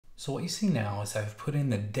So what you see now is I've put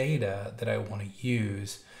in the data that I want to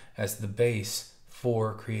use as the base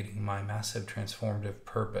for creating my massive transformative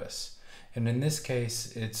purpose. And in this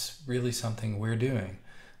case, it's really something we're doing.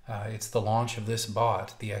 It's the launch of this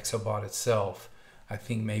bot, the ExO Bot itself. I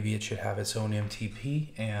think maybe it should have its own MTP,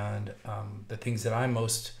 and the things that I'm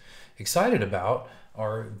most excited about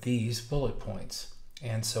are these bullet points.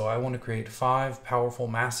 And so I want to create 5 powerful,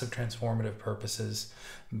 massive transformative purposes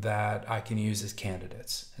that I can use as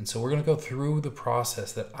candidates. And so we're going to go through the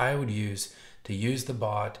process that I would use to use the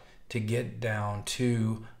bot to get down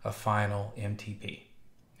to a final MTP.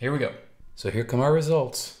 Here we go. So here come our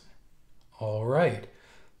results. All right.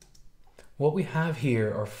 What we have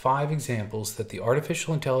here are 5 examples that the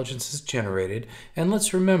artificial intelligence has generated. And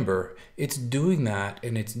let's remember, it's doing that,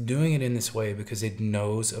 and it's doing it in this way because it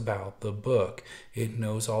knows about the book. It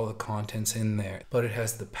knows all the contents in there. But it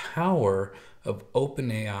has the power of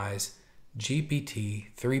OpenAI's GPT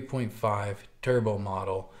 3.5 turbo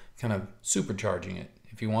model, kind of supercharging it,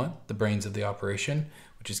 if you want, the brains of the operation,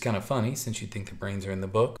 which is kind of funny since you'd think the brains are in the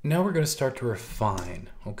book. Now we're going to start to refine,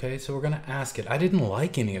 okay? So we're going to ask it. I didn't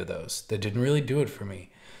like any of those. That didn't really do it for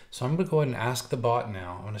me. So I'm going to go ahead and ask the bot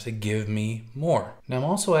now. I'm going to say, give me more. Now I'm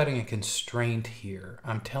also adding a constraint here.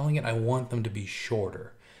 I'm telling it I want them to be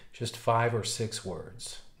shorter, just 5 or 6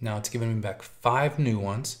 words. Now it's giving me back 5 new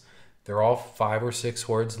ones. They're all 5 or 6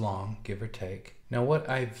 words long, give or take. Now what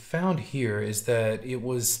I found here is that it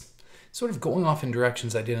was sort of going off in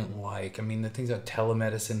directions I didn't like. I mean, the things about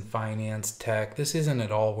telemedicine, finance, tech, this isn't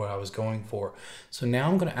at all what I was going for. So now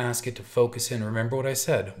I'm going to ask it to focus in. Remember what I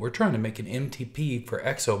said, we're trying to make an MTP for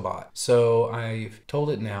ExO Bot. So I've told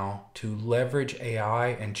it now to leverage AI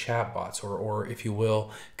and chatbots, or if you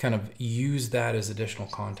will, kind of use that as additional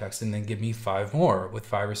context, and then give me 5 more with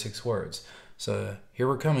 5 or 6 words. So here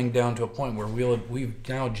we're coming down to a point where we've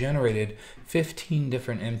now generated 15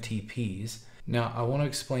 different MTPs. Now, I want to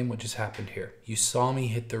explain what just happened here. You saw me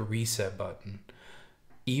hit the reset button.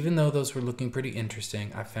 Even though those were looking pretty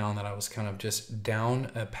interesting, I found that I was kind of just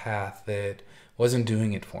down a path that wasn't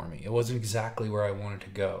doing it for me. It wasn't exactly where I wanted to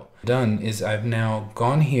go. Done is I've now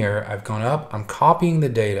gone here, I've gone up, I'm copying the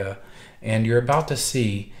data, and you're about to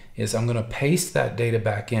see is I'm going to paste that data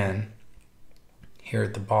back in here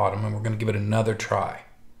at the bottom, and we're going to give it another try.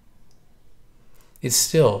 It's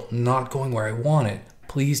still not going where I want it.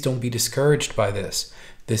 Please don't be discouraged by this.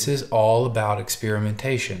 This is all about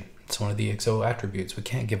experimentation. It's one of the ExO attributes. We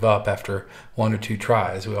can't give up after 1 or 2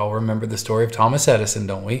 tries. We all remember the story of Thomas Edison,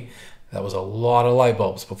 don't we? That was a lot of light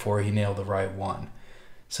bulbs before he nailed the right one.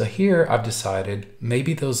 So here I've decided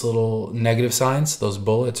maybe those little negative signs, those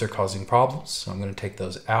bullets, are causing problems. So I'm going to take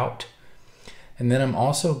those out. And then I'm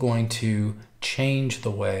also going to change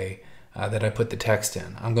the way that I put the text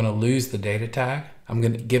in. I'm going to lose the data tag. I'm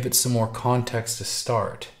going to give it some more context to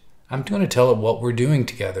start. I'm going to tell it what we're doing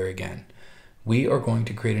together again. We are going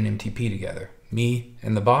to create an MTP together, me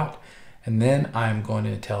and the bot, and then I'm going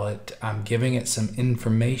to tell it I'm giving it some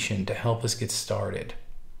information to help us get started.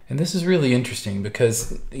 And this is really interesting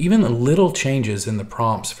because even the little changes in the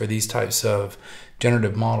prompts for these types of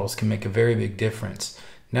generative models can make a very big difference.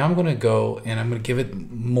 Now I'm going to go and I'm going to give it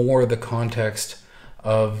more of the context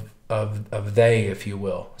of they, if you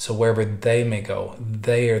will. So wherever they may go,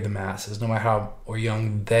 they are the masses, no matter how or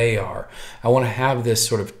young they are. I want to have this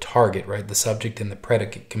sort of target, right? The subject and the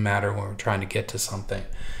predicate can matter when we're trying to get to something.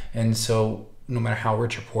 And so no matter how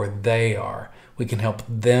rich or poor they are, we can help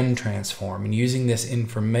them transform. And using this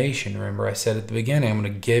information, remember I said at the beginning, I'm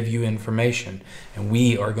going to give you information, and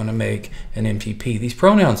we are going to make an MTP. These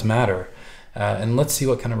pronouns matter. And let's see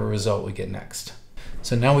what kind of a result we get next.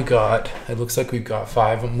 So now it looks like we've got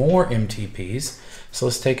 5 more MTPs. So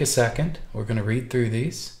let's take a second. We're going to read through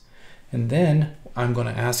these. And then I'm going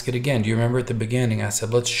to ask it again. Do you remember at the beginning I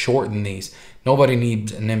said, let's shorten these. Nobody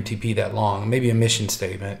needs an MTP that long, maybe a mission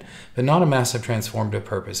statement, but not a massive transformative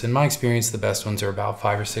purpose. In my experience, the best ones are about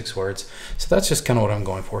 5 or 6 words. So that's just kind of what I'm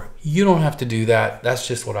going for. You don't have to do that. That's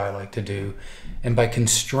just what I like to do. And by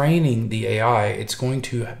constraining the AI, it's going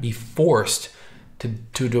to be forced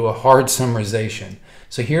to do a hard summarization.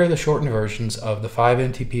 So here are the shortened versions of the 5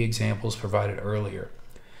 MTP examples provided earlier.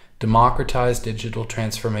 Democratized digital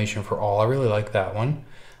transformation for all. I really like that one.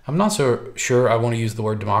 I'm not so sure I want to use the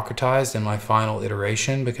word democratized in my final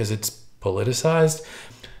iteration because it's politicized.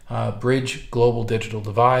 Bridge global digital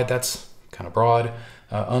divide. That's kind of broad.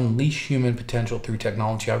 Unleash human potential through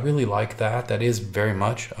technology. I really like that. That is very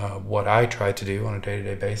much what I try to do on a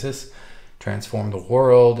day-to-day basis. Transform the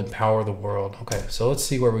world, empower the world. Okay, so let's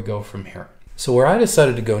see where we go from here. So where I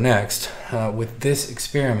decided to go next with this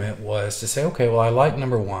experiment was to say, okay, well, I like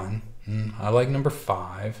number 1. I like number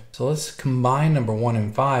 5. So let's combine number 1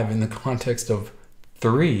 and 5 in the context of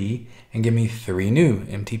 3 and give me 3 new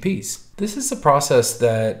MTPs. This is a process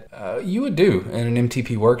that you would do in an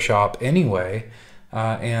MTP workshop anyway.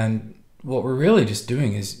 And what we're really just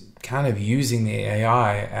doing is kind of using the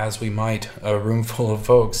AI as we might a room full of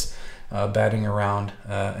folks batting around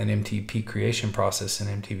an MTP creation process in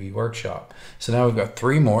MTP workshop. So now we've got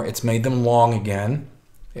 3 more. It's made them long again.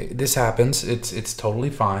 This happens. It's totally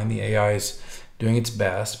fine. The AI is doing its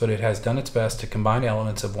best, but it has done its best to combine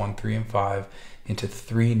elements of 1, 3, and 5 into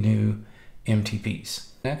 3 new MTPs.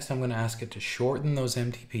 Next, I'm going to ask it to shorten those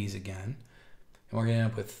MTPs again, and we're going to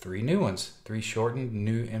end up with 3 new ones, 3 shortened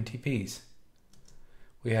new MTPs.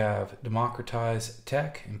 We have democratize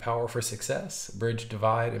tech, empower for success, bridge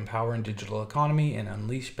divide, empower in digital economy, and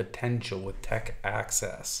unleash potential with tech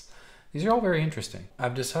access. These are all very interesting.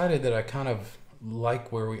 I've decided that I kind of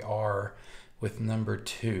like where we are with number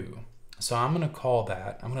 2. So I'm going to call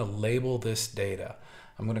that, I'm going to label this data.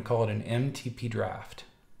 I'm going to call it an MTP draft.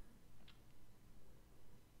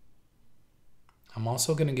 I'm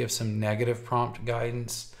also going to give some negative prompt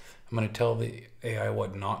guidance. I'm going to tell the AI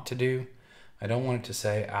what not to do. I don't want it to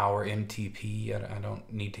say our MTP. I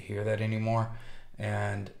don't need to hear that anymore.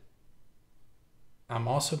 And I'm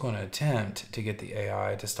also going to attempt to get the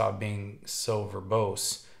AI to stop being so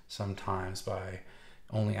verbose sometimes by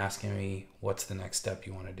only asking me what's the next step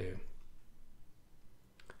you want to do.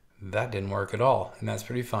 That didn't work at all, and that's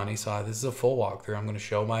pretty funny. So this is a full walkthrough. I'm going to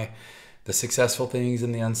show the successful things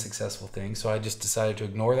and the unsuccessful things. So I just decided to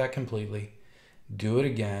ignore that completely, do it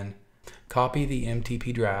again, copy the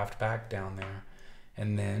MTP draft back down there,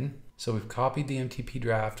 and then, so we've copied the MTP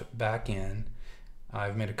draft back in.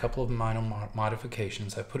 I've made a couple of minor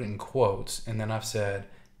modifications. I put it in quotes, and then I've said,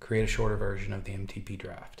 create a shorter version of the MTP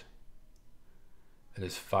draft. It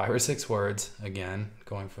is 5 or 6 words, again,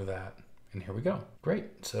 going for that. And here we go.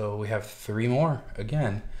 Great. So we have 3 more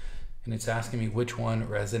again, and it's asking me which one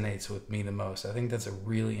resonates with me the most. I think that's a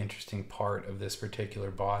really interesting part of this particular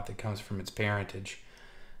bot that comes from its parentage.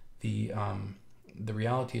 The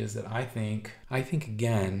reality is that I think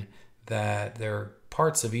again that there are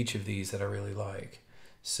parts of each of these that I really like.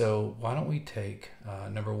 So why don't we take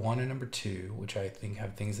number 1 and number 2, which I think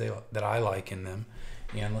have things that I like in them,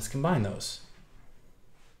 and let's combine those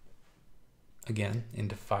again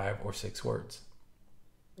into 5 or 6 words.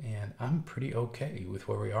 And I'm pretty okay with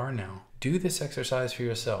where we are now. Do this exercise for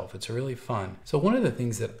yourself. It's really fun. So one of the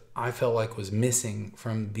things that I felt like was missing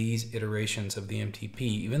from these iterations of the MTP,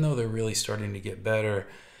 even though they're really starting to get better,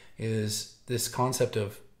 is this concept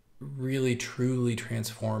of really truly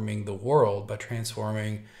transforming the world by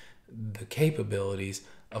transforming the capabilities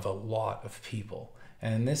of a lot of people.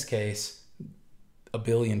 And in this case, 1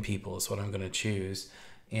 billion people is what I'm going to choose.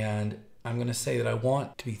 And I'm going to say that I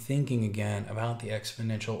want to be thinking again about the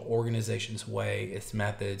exponential organization's way, its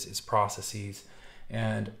methods, its processes,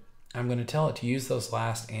 and I'm going to tell it to use those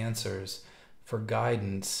last answers for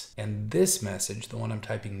guidance. And this message, the one I'm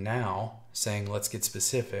typing now, saying let's get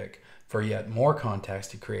specific, for yet more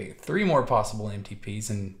context to create 3 more possible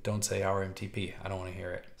MTPs, and don't say our MTP. I don't want to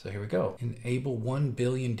hear it. So here we go. Enable 1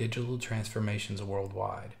 billion digital transformations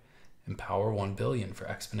worldwide. Empower 1 billion for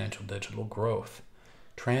exponential digital growth.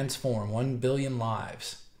 Transform 1 billion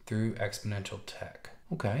lives through exponential tech.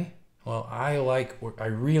 Okay, well, I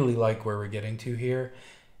really like where we're getting to here,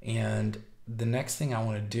 and the next thing I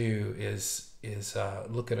want to do is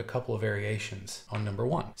look at a couple of variations on number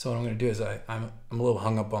 1. So what I'm going to do is I'm a little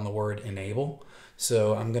hung up on the word enable,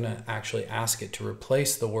 so I'm going to actually ask it to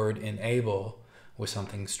replace the word enable with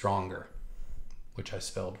something stronger, which I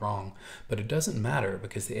spelled wrong, but it doesn't matter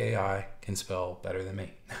because the AI can spell better than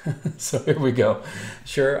me. So here we go.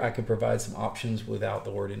 Sure, I could provide some options without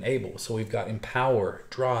the word enable. So we've got empower,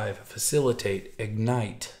 drive, facilitate,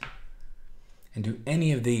 ignite. And do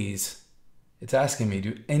any of these, it's asking me,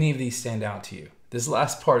 do any of these stand out to you? This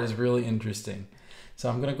last part is really interesting. So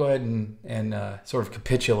I'm going to go ahead and sort of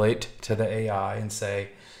capitulate to the AI and say,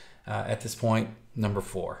 at this point, number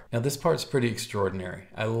 4. Now this part's pretty extraordinary.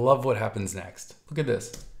 I love what happens next. Look at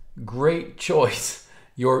this. Great choice.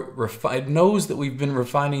 It knows that we've been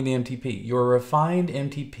refining the MTP. Your refined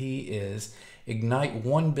MTP is ignite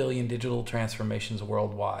 1 billion digital transformations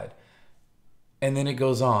worldwide. And then it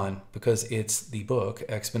goes on, because it's the book,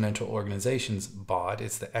 Exponential Organizations Bot.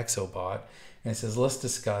 It's the ExO Bot. And it says, let's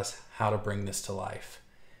discuss how to bring this to life.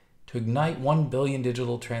 To ignite 1 billion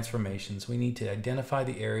digital transformations, we need to identify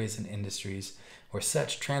the areas and industries where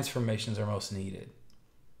such transformations are most needed.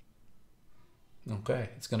 Okay,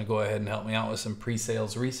 it's going to go ahead and help me out with some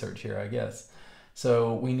pre-sales research here, I guess.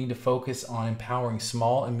 So we need to focus on empowering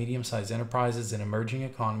small and medium-sized enterprises and emerging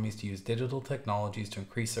economies to use digital technologies to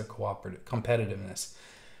increase their competitiveness.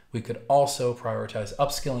 We could also prioritize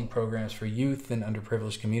upskilling programs for youth and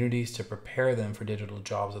underprivileged communities to prepare them for digital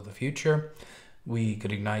jobs of the future. We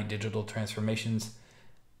could ignite digital transformations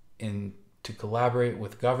to collaborate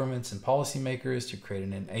with governments and policymakers to create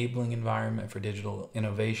an enabling environment for digital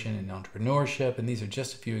innovation and entrepreneurship. And these are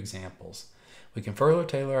just a few examples. We can further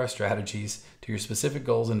tailor our strategies to your specific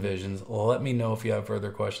goals and visions. Let me know if you have further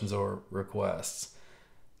questions or requests.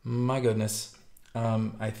 My goodness,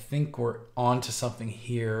 I think we're on to something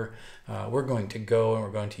here. We're going to go and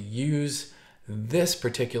we're going to use this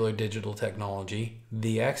particular digital technology,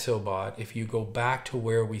 the ExO Bot. If you go back to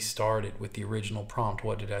where we started with the original prompt,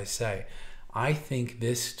 what did I say? I think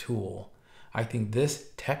this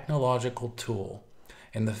technological tool,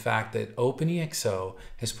 and the fact that OpenExO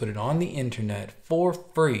has put it on the internet for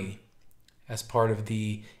free as part of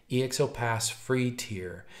the EXO Pass free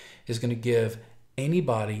tier, is going to give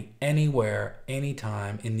anybody, anywhere,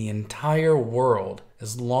 anytime in the entire world,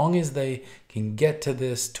 as long as they can get to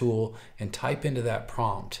this tool and type into that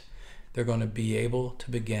prompt, they're going to be able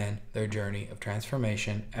to begin their journey of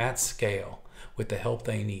transformation at scale with the help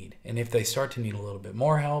they need. And if they start to need a little bit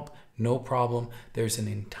more help, no problem. There's an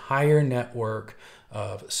entire network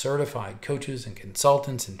of certified coaches and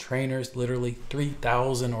consultants and trainers, literally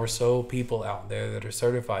 3,000 or so people out there that are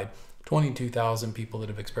certified, 22,000 people that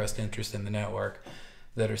have expressed interest in the network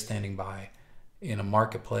that are standing by in a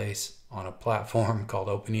marketplace on a platform called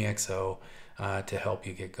OpenExO to help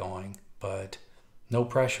you get going. But no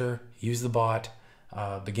pressure, use the bot,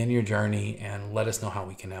 begin your journey, and let us know how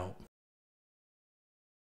we can help.